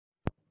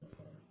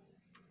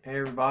Hey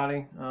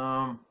everybody,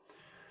 I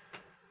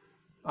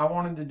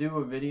wanted to do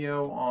a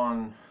video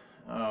on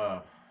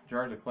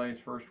Jars of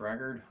Clay's first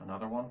record,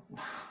 another one.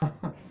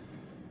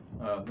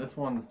 This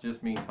one's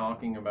just me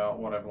talking about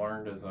what I've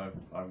learned as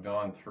I've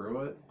gone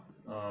through it.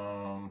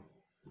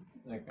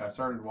 I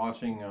started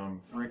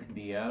watching Rick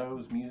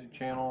Beato's music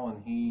channel,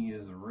 and he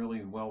is a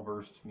really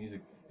well-versed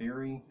music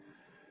theory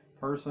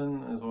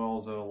person, as well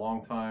as a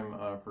longtime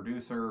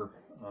producer.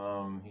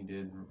 He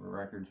did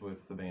records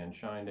with the band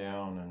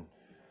Shinedown, and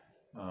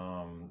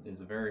is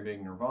a very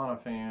big Nirvana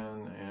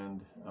fan, and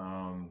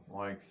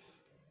likes.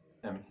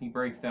 I mean, he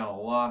breaks down a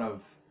lot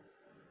of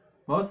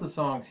most of the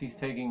songs he's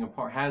taking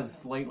apart.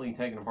 Has lately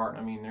taken apart.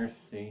 I mean,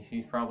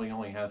 he's probably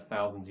only has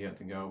thousands yet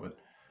to go, but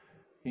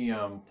he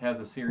has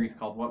a series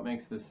called "What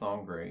Makes This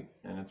Song Great,"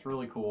 and it's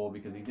really cool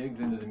because he digs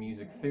into the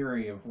music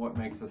theory of what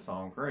makes a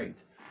song great.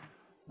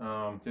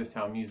 Just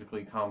how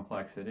musically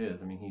complex it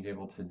is. I mean, he's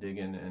able to dig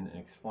in and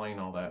explain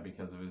all that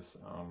because of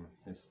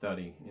his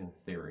study in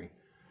theory.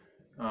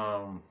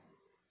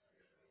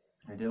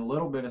 I did a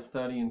little bit of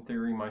study in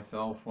theory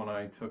myself when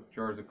I took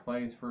Jars of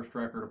Clay's first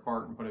record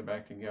apart and put it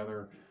back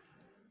together.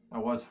 I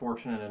was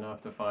fortunate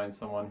enough to find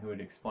someone who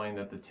had explained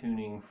that the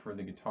tuning for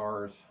the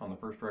guitars on the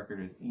first record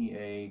is E,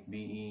 A, B,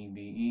 E,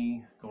 B,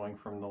 E, going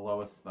from the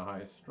lowest to the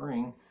highest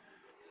string.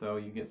 So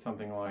you get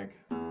something like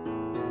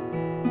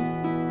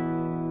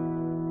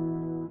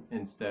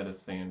instead of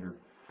standard.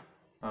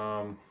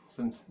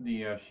 Since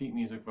the sheet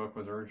music book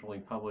was originally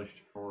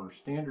published for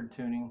standard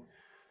tuning,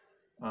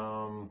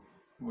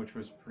 which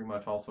was pretty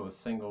much also a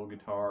single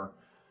guitar,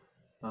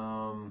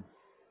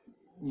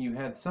 you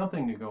had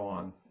something to go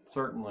on,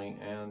 certainly,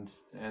 and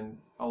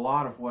a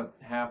lot of what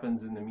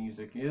happens in the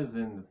music is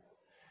in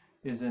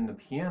the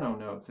piano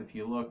notes. If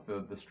you look,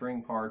 the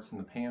string parts and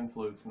the pan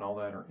flutes and all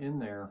that are in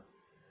there,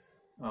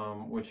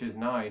 which is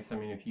nice. I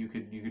mean, if you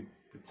could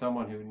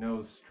someone who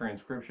knows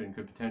transcription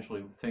could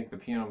potentially take the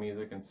piano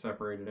music and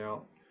separate it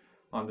out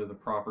onto the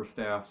proper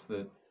staffs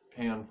that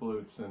pan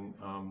flutes and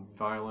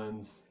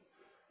violins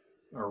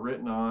are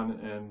written on,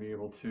 and be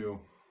able to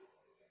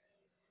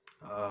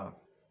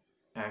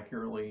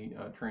accurately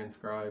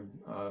transcribe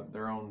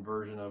their own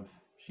version of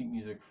sheet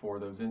music for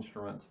those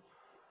instruments,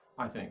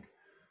 I think,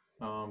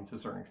 to a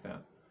certain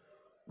extent.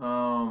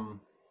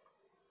 So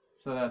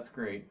that's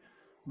great.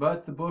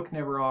 But the book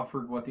never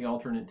offered what the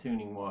alternate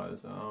tuning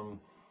was.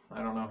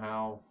 I don't know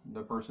how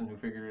the person who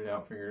figured it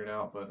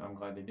out, but I'm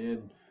glad they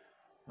did.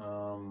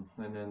 And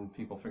then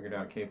people figured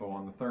out capo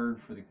on the third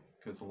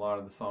because a lot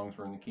of the songs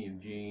were in the key of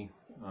G,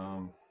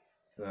 so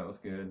that was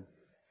good.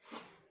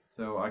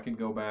 So I could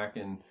go back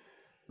and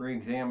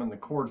re-examine the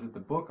chords that the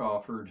book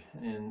offered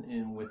and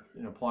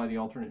apply the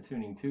alternate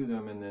tuning to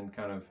them, and then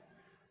kind of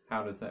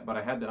how does that. But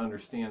I had to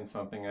understand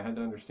something. I had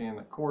to understand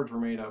that chords were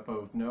made up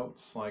of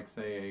notes, like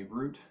say a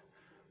root,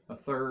 a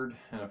third,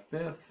 and a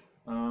fifth.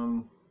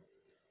 Or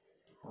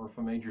if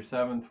a major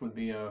seventh would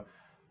be a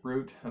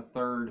root, a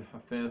third, a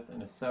fifth,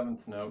 and a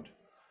seventh note,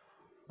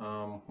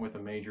 with a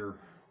major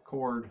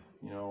chord,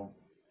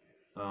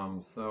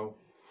 so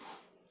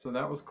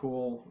that was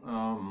cool,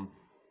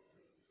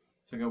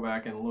 to go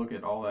back and look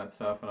at all that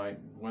stuff. And I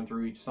went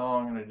through each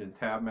song and I did a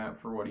tab map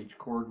for what each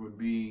chord would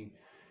be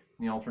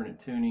in the alternate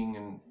tuning,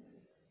 and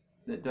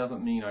that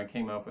doesn't mean I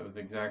came up with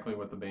exactly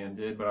what the band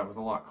did, but I was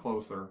a lot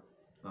closer,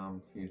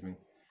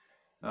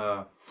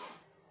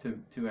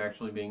 to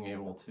actually being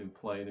able to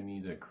play the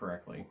music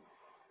correctly.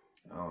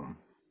 So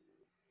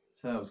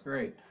that was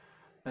great.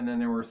 And then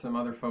there were some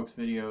other folks'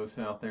 videos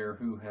out there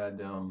who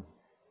had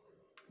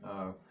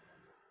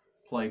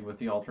played with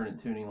the alternate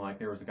tuning. Like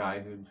there was a guy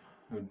who'd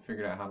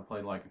figured out how to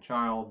play Like a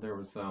Child. There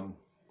was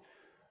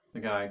the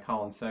guy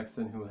Colin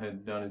Sexton who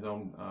had done his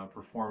own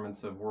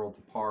performance of Worlds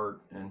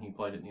Apart, and he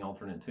played it in the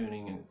alternate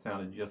tuning, and it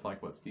sounded just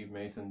like what Steve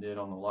Mason did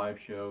on the live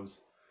shows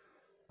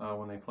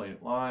when they played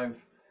it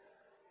live.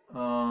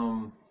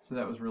 So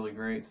that was really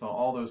great. So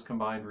all those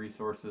combined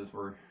resources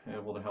were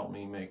able to help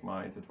me make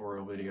my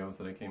tutorial videos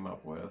that I came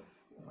up with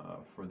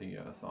for the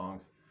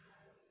songs.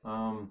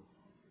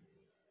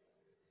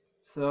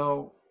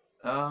 So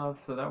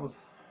that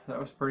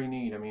was pretty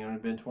neat. I mean, it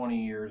had been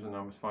 20 years, and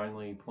I was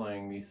finally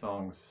playing these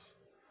songs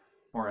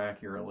more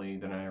accurately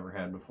than I ever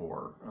had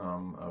before,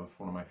 of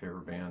one of my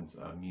favorite bands'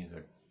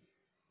 music.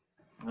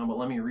 But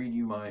let me read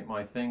you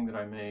my thing that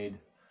I made.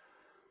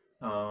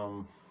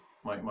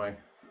 My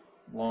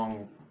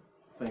long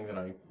thing that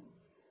I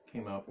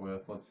came up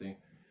with. Let's see.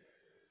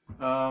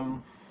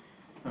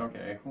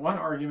 Okay. One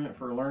argument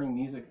for learning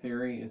music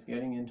theory is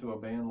getting into a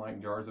band like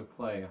Jars of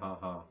Clay.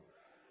 Haha.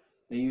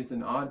 They used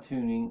an odd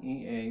tuning,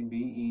 E, A, B,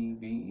 E,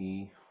 B,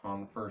 E, on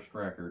the first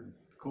record.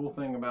 The cool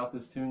thing about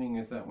this tuning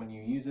is that when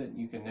you use it,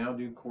 you can now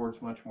do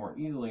chords much more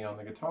easily on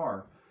the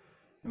guitar.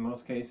 In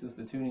most cases,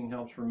 the tuning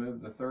helps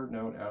remove the third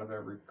note out of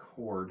every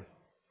chord.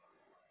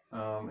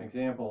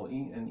 Example,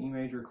 an E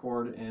major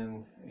chord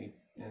in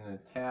a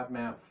tab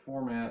map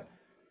format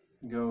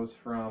goes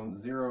from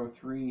 0,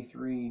 3,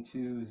 3,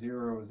 2,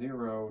 0,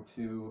 0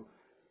 to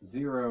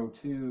 0,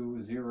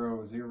 2,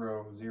 0, 0,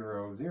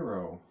 0,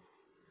 0.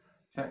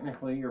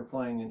 Technically, you're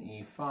playing an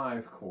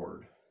E5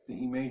 chord. the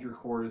E major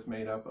chord is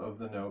made up of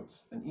the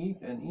notes. An E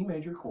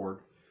major chord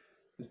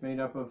is made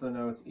up of the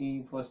notes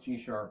E plus G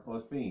sharp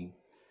plus B.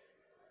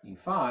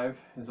 E5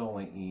 is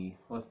only E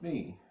plus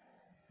B.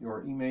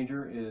 Your E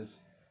major's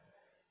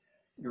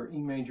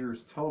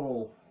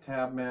total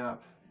tab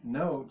map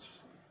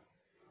notes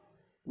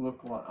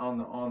look like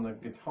on the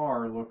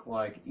guitar look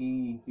like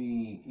E,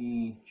 B,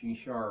 E, G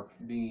sharp,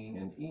 B,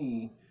 and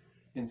E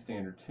in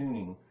standard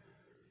tuning.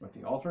 With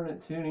the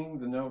alternate tuning,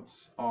 the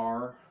notes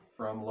are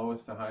from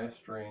lowest to highest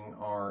string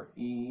are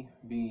E,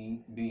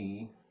 B,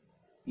 B,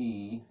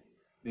 E,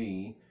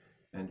 B,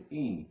 and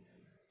E.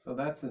 So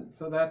that's an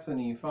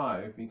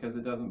E5 because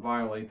it doesn't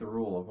violate the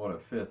rule of what a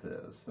fifth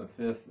is. A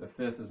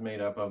fifth is made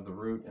up of the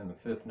root and the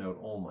fifth note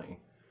only.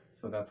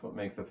 So that's what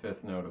makes a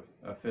fifth note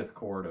a fifth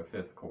chord a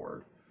fifth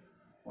chord.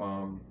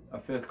 A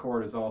fifth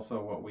chord is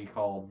also what we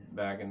called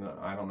back in the,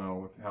 I don't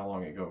know how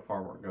long it goes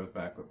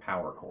back, but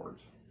power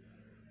chords.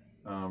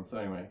 So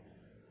anyway,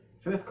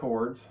 fifth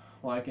chords,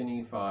 like in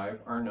E5,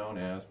 are known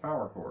as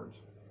power chords.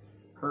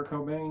 Kurt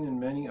Cobain and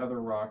many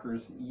other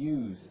rockers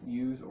use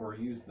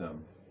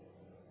them.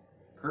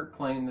 Kurt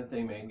claimed that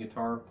they made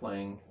guitar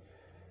playing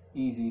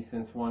easy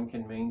since one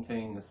can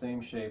maintain the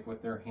same shape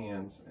with their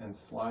hands and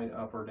slide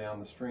up or down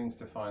the strings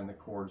to find the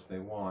chords they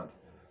want.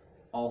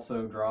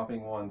 Also,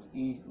 dropping one's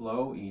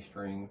low E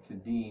string to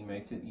D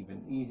makes it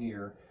even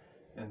easier,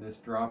 and this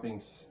dropped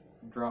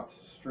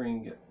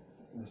string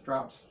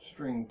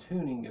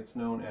tuning gets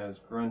known as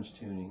grunge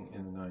tuning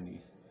in the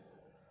 90s.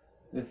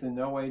 This in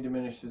no way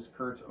diminishes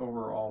Kurt's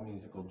overall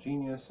musical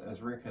genius,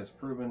 as Rick has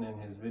proven in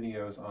his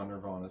videos on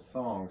Nirvana's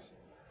songs.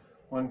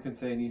 One could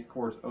say these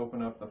chords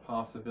open up the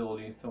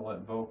possibilities to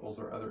let vocals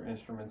or other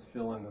instruments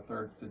fill in the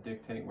thirds to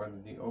dictate whether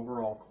the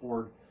overall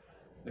chord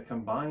the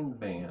combined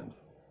band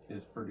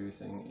is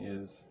producing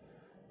is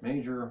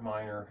major,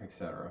 minor,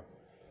 etc.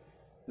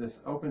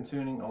 This open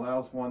tuning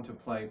allows one to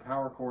play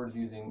power chords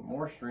using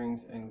more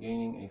strings and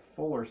gaining a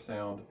fuller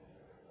sound,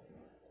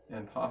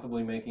 and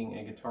possibly making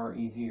a guitar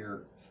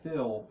easier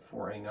still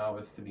for a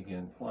novice to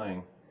begin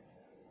playing.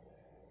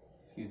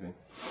 Excuse me.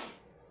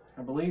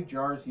 I believe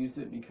Jars used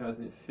it because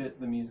it fit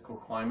the musical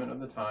climate of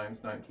the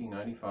times,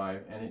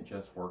 1995, and it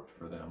just worked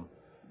for them.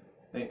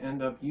 They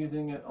end up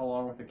using it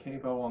along with the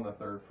capo on the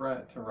 3rd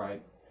fret to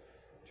write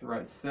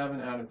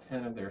 7 out of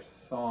 10 of their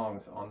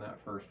songs on that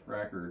first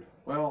record.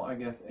 Well, I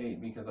guess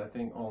 8, because I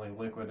think only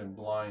Liquid and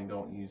Blind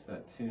don't use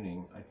that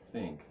tuning, I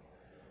think.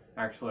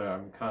 Actually,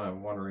 I'm kind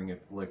of wondering if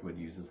Liquid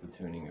uses the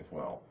tuning as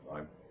well.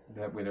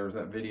 There was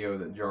that video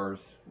that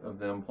Jars of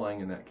them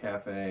playing in that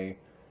cafe,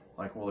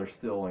 like, well, they're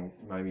still in,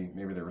 maybe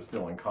they were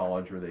still in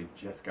college or they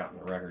just gotten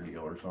a record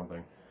deal or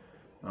something.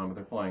 But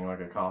they're playing like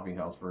a coffee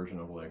house version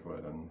of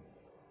Liquid, and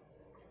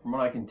from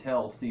what I can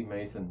tell, Steve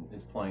Mason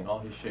is playing, all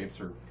his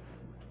shapes are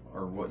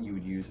what you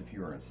would use if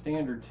you were in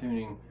standard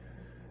tuning,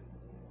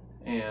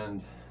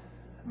 and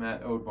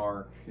Matt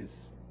Odemark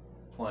is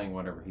playing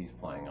whatever he's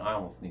playing. I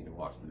almost need to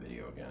watch the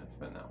video again. It's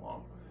been that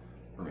long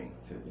for me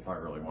if I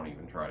really want to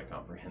even try to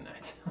comprehend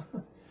that.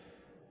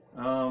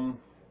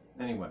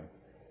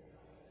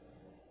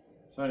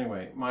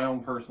 Anyway, my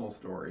own personal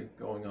story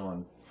going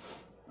on.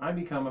 I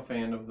become a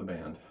fan of the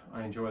band.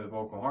 I enjoy the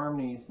vocal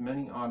harmonies,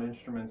 many odd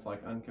instruments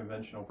like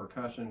unconventional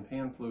percussion,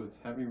 pan flutes,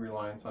 heavy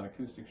reliance on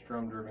acoustic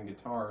strum-driven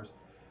guitars,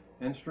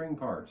 and string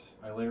parts.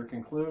 I later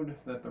conclude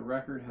that the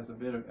record has a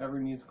bit of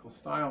every musical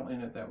style in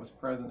it that was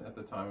present at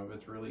the time of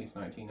its release,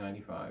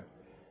 1995.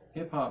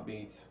 Hip-hop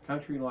beats,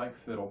 country-like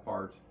fiddle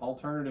parts,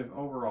 alternative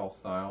overall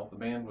style. The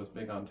band was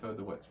big on Toad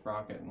the Wet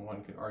Sprocket, and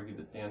one could argue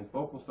that Dan's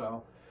vocal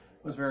style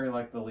was very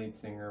like the lead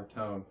singer of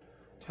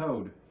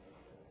Toad.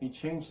 He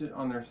changed it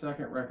on their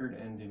second record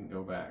and didn't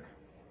go back.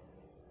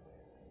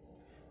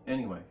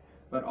 Anyway,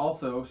 but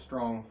also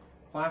strong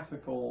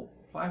classical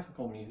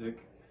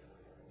music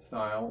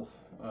styles,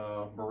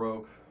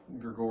 Baroque, the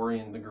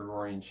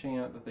Gregorian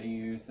chant that they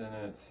used in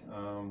it,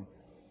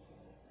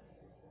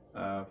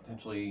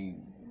 potentially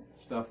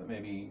stuff that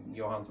maybe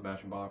Johann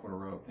Sebastian Bach would have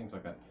wrote, things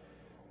like that.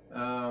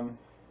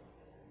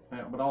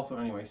 But also,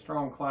 anyway,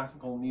 strong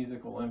classical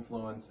musical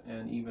influence,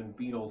 and even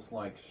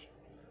Beatles-like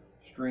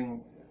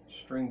string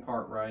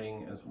part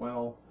writing as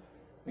well.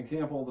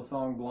 Example, the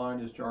song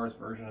Blind is Jars'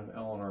 version of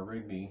Eleanor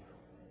Rigby.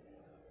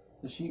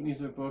 The sheet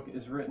music book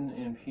is written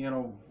in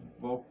piano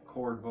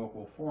chord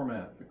vocal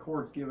format. The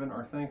chords given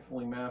are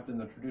thankfully mapped in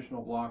the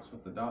traditional blocks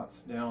with the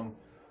dots down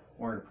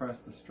where to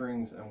press the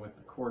strings and with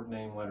the chord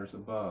name letters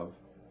above.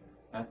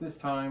 At the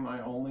time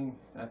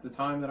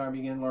that I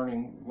began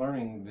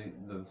learning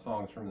the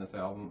songs from this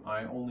album,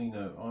 I only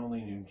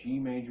knew G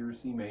major,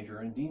 C major,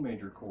 and D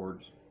major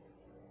chords.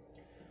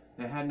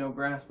 I had no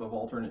grasp of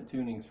alternate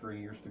tunings for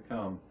years to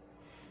come.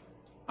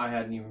 I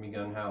hadn't even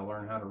begun to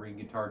learn how to read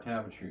guitar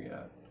tablature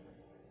yet.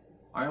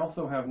 I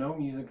also have no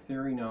music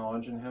theory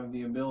knowledge and have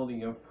the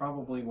ability of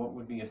probably what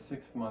would be a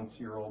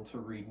 6-month-old to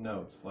read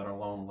notes, let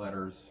alone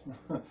letters.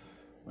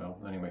 Well,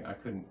 anyway, I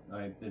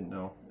didn't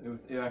know.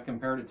 I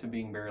compared it to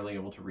being barely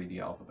able to read the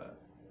alphabet.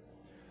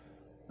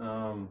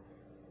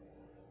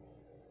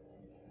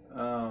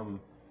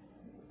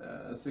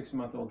 a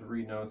 6-month-old to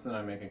read notes, then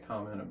I make a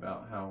comment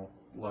about how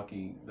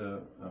lucky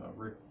the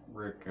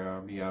Rick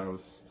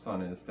Beato's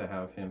son is to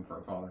have him for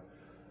a father.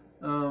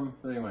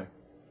 But anyway.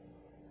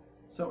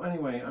 So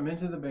anyway, I'm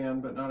into the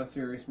band, but not a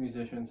serious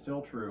musician,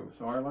 still true.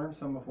 So I learned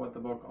some of what the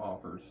book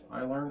offers.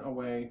 I learned a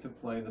way to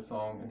play the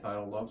song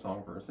entitled Love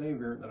Song for a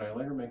Savior that I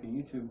later make a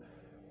YouTube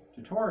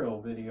tutorial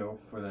video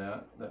for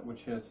that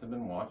which has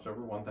been watched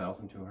over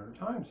 1,200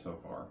 times so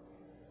far.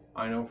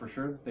 I know for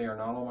sure that they are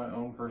not all my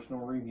own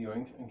personal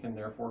reviewings and can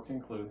therefore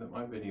conclude that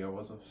my video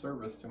was of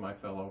service to my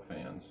fellow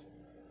fans.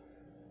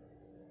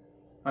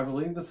 I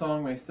believe the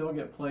song may still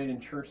get played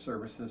in church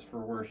services for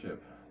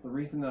worship. The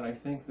reason that I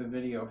think the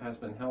video has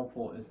been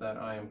helpful is that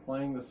I am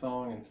playing the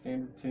song in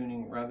standard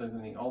tuning rather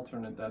than the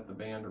alternate that the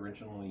band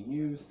originally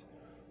used.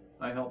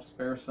 I help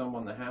spare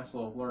someone the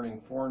hassle of learning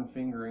foreign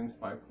fingerings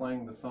by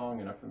playing the song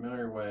in a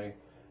familiar way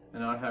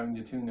and not having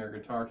to tune their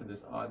guitar to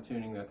this odd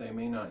tuning that they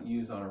may not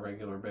use on a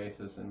regular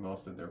basis in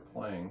most of their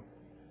playing.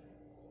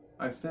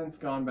 I've since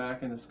gone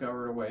back and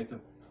discovered a way to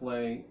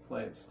play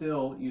it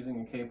still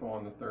using a capo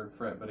on the 3rd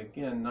fret, but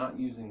again not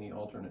using the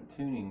alternate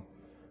tuning.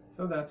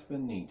 So that's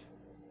been neat.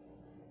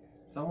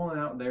 Someone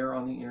out there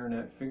on the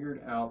internet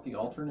figured out the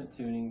alternate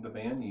tuning the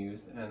band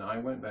used, and I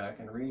went back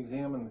and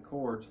re-examined the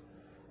chords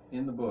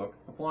in the book,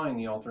 applying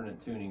the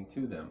alternate tuning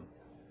to them.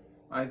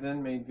 I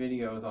then made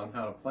videos on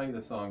how to play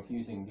the songs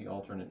using the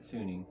alternate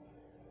tuning.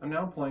 I'm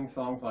now playing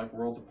songs like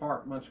Worlds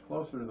Apart much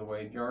closer to the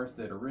way Jars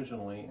did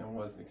originally, and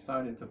was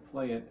excited to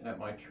play it at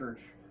my church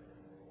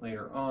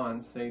later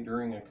on, say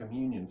during a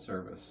communion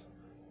service.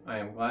 I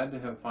am glad to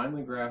have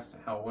finally grasped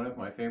how one of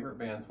my favorite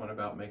bands went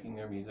about making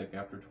their music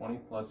after 20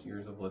 plus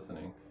years of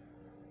listening.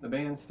 The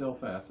band still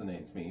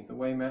fascinates me. The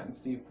way Matt and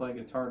Steve play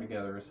guitar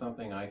together is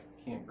something I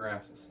can't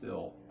grasp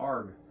still.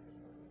 Arg.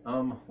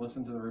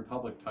 Listen to the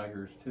Republic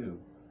Tigers too.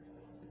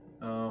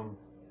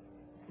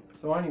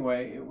 So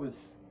anyway,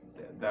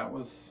 that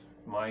was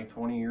my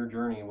 20-year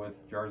journey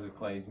with Jars of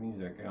Clay's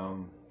music.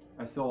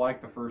 I still like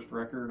the first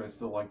record. I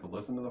still like to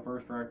listen to the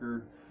first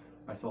record.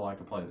 I still like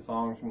to play the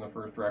songs from the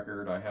first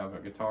record. I have a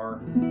guitar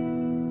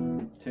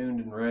tuned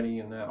and ready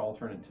in that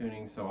alternate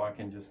tuning, so I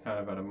can just kind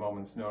of at a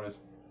moment's notice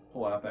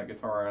pull out that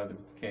guitar out of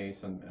its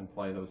case and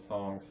play those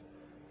songs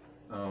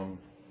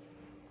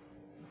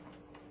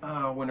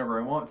whenever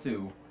I want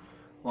to,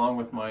 along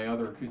with my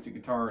other acoustic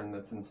guitar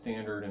that's in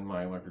standard and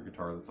my electric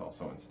guitar that's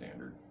also in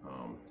standard.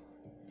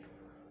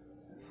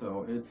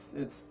 So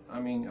I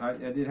mean,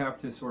 I did have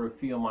to sort of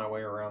feel my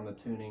way around the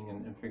tuning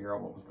and figure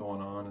out what was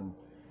going on, and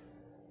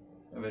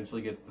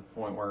eventually get to the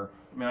point where,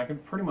 I mean, I can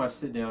pretty much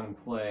sit down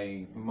and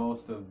play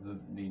most of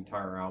the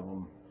entire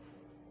album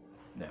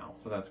now,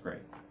 so that's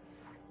great.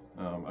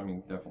 I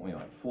mean, definitely,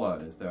 like,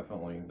 Flood is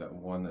definitely the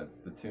one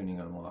that the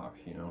tuning unlocks,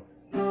 you know.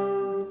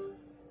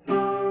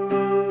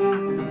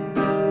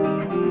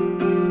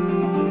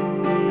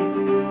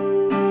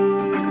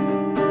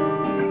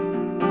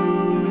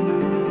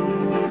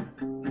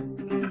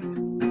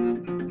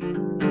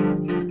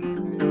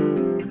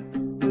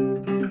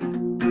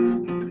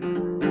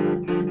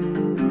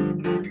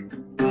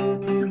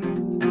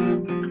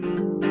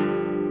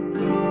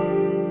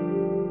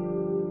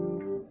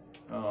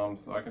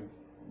 So I can,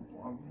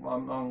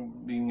 I'm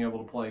being able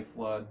to play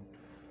Flood.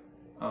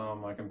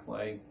 I can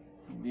play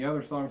the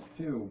other songs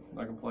too.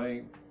 I can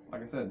play,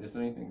 like I said, just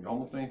anything,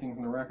 almost anything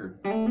from the record.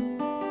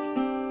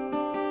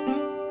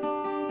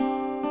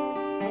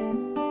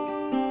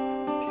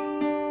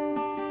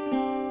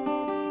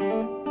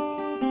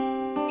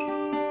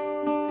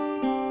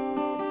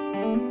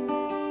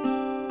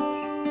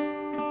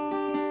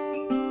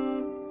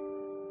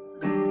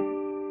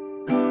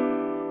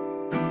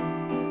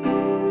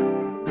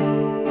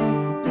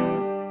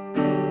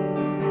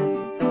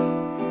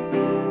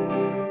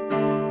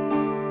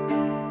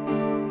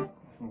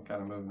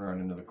 Moving right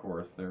into the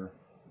chorus there.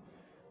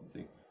 Let's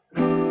see.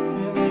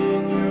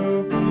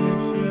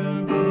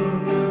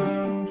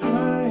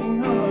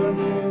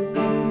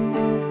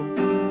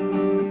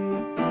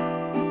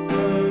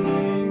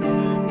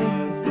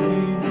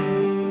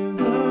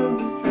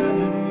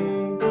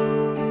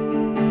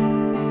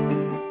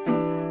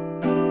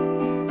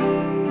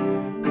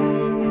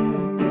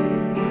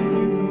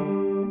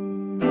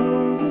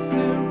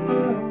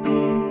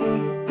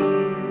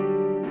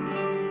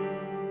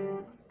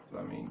 So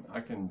I mean,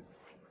 I can,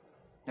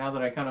 now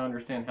that I kind of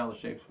understand how the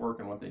shapes work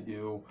and what they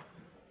do,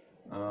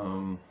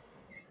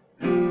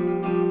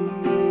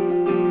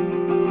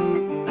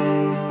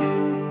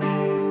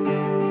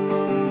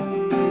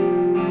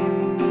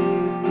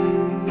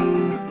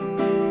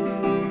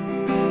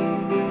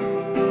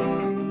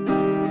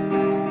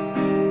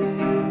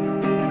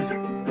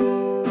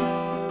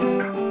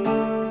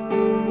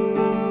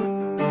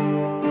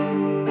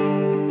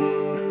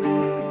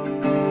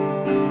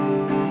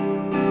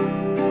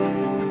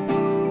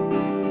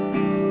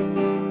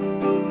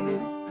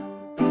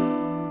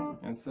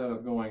 instead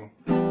of going,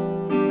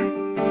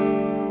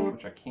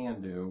 which I can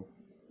do,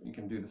 you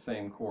can do the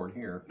same chord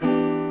here.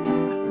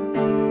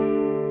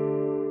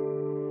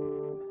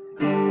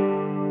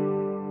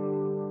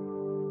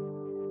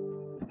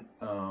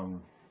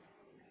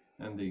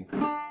 and the,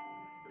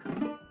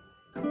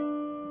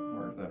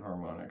 where's that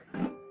harmonic?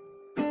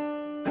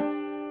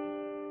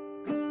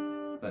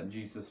 That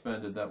G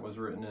suspended that was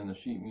written in the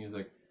sheet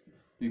music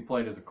to be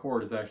played as a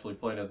chord is actually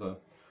played as a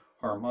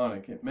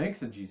harmonic. It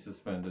makes a G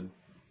suspended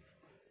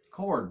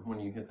chord when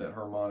you hit that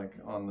harmonic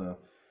on the,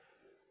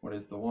 what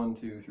is the 1,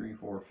 2, 3,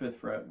 4, 5th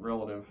fret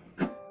relative.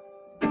 If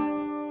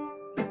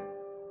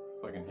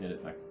I can hit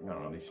it, I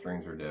don't know, these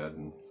strings are dead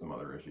and some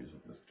other issues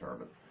with this guitar,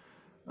 but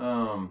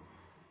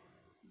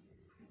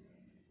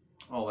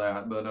all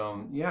that. But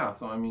yeah,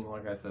 so I mean,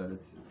 like I said,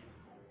 it's,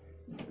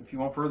 if you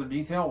want further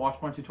detail,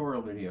 watch my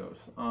tutorial videos.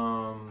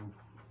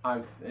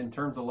 In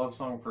terms of Love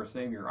Song for a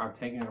Savior, I've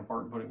taken it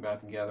apart and put it back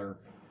together.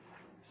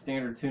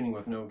 Standard tuning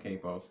with no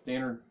capo,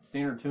 standard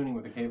tuning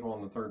with a capo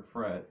on the 3rd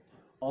fret,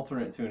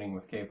 alternate tuning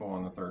with capo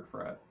on the 3rd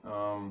fret.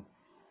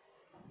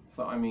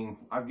 So I mean,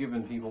 I've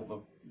given people the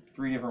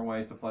 3 different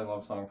ways to play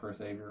Love Song for a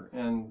Savior,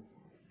 and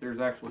there's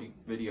actually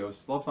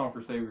videos. Love Song for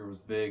a Savior was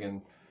big,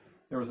 and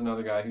there was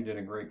another guy who did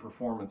a great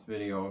performance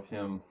video of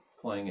him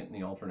playing it in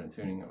the alternate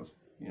tuning. That was,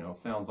 you know,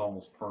 sounds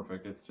almost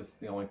perfect. It's just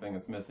the only thing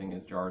that's missing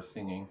is Jar's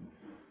singing,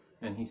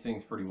 and he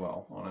sings pretty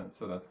well on it,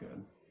 so that's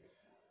good.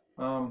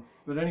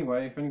 But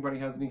anyway, if anybody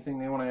has anything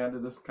they want to add to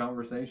this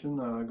conversation,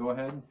 go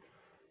ahead.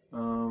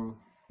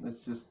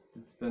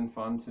 It's been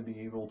fun to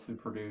be able to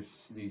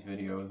produce these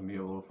videos and be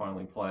able to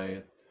finally play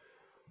it.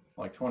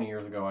 Like 20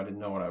 years ago, I didn't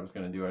know what I was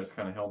going to do. I just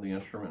kind of held the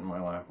instrument in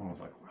my lap and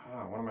was like,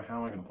 wow, how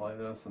am I going to play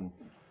this? And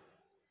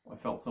I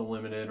felt so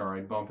limited, or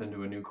I'd bump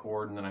into a new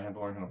chord and then I had to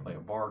learn how to play a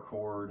bar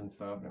chord and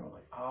stuff. And I was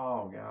like,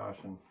 oh gosh,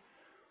 and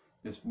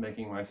just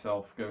making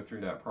myself go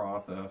through that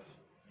process.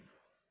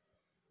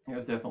 It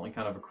was definitely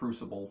kind of a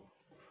crucible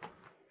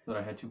that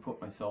I had to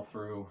put myself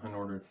through in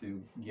order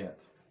to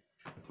get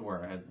to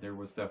where there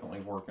was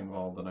definitely work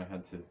involved, and I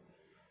had to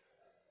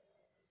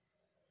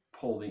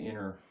pull the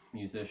inner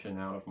musician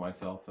out of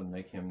myself and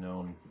make him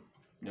known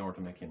in order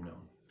to make him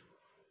known.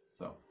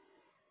 So,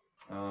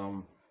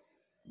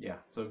 yeah,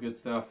 so good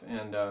stuff,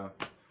 and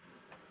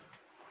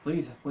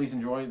please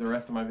enjoy the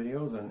rest of my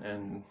videos,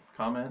 and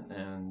comment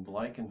and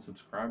like and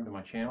subscribe to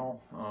my channel.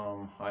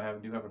 I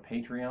do have a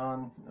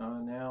Patreon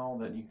now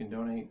that you can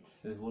donate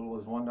as little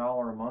as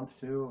 $1 a month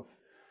to. If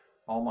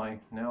all my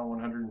now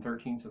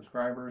 113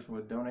 subscribers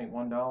would donate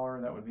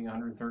 $1, that would be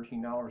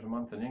 $113 a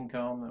month in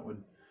income. That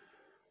would,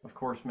 of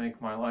course, make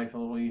my life a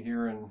little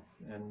easier and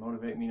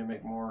motivate me to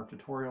make more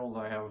tutorials.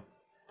 I have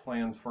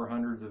plans for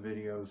hundreds of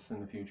videos in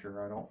the future.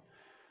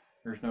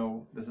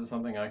 This is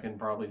something I can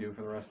probably do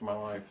for the rest of my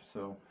life.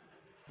 So,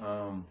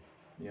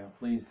 yeah,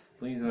 please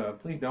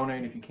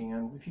donate if you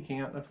can. If you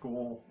can't, that's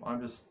cool. I'm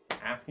just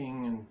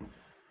asking, and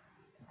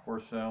of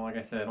course, like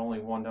I said, only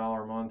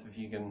 $1 a month if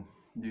you can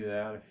do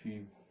that.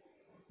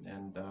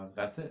 And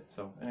that's it.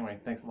 So anyway,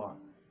 thanks a lot.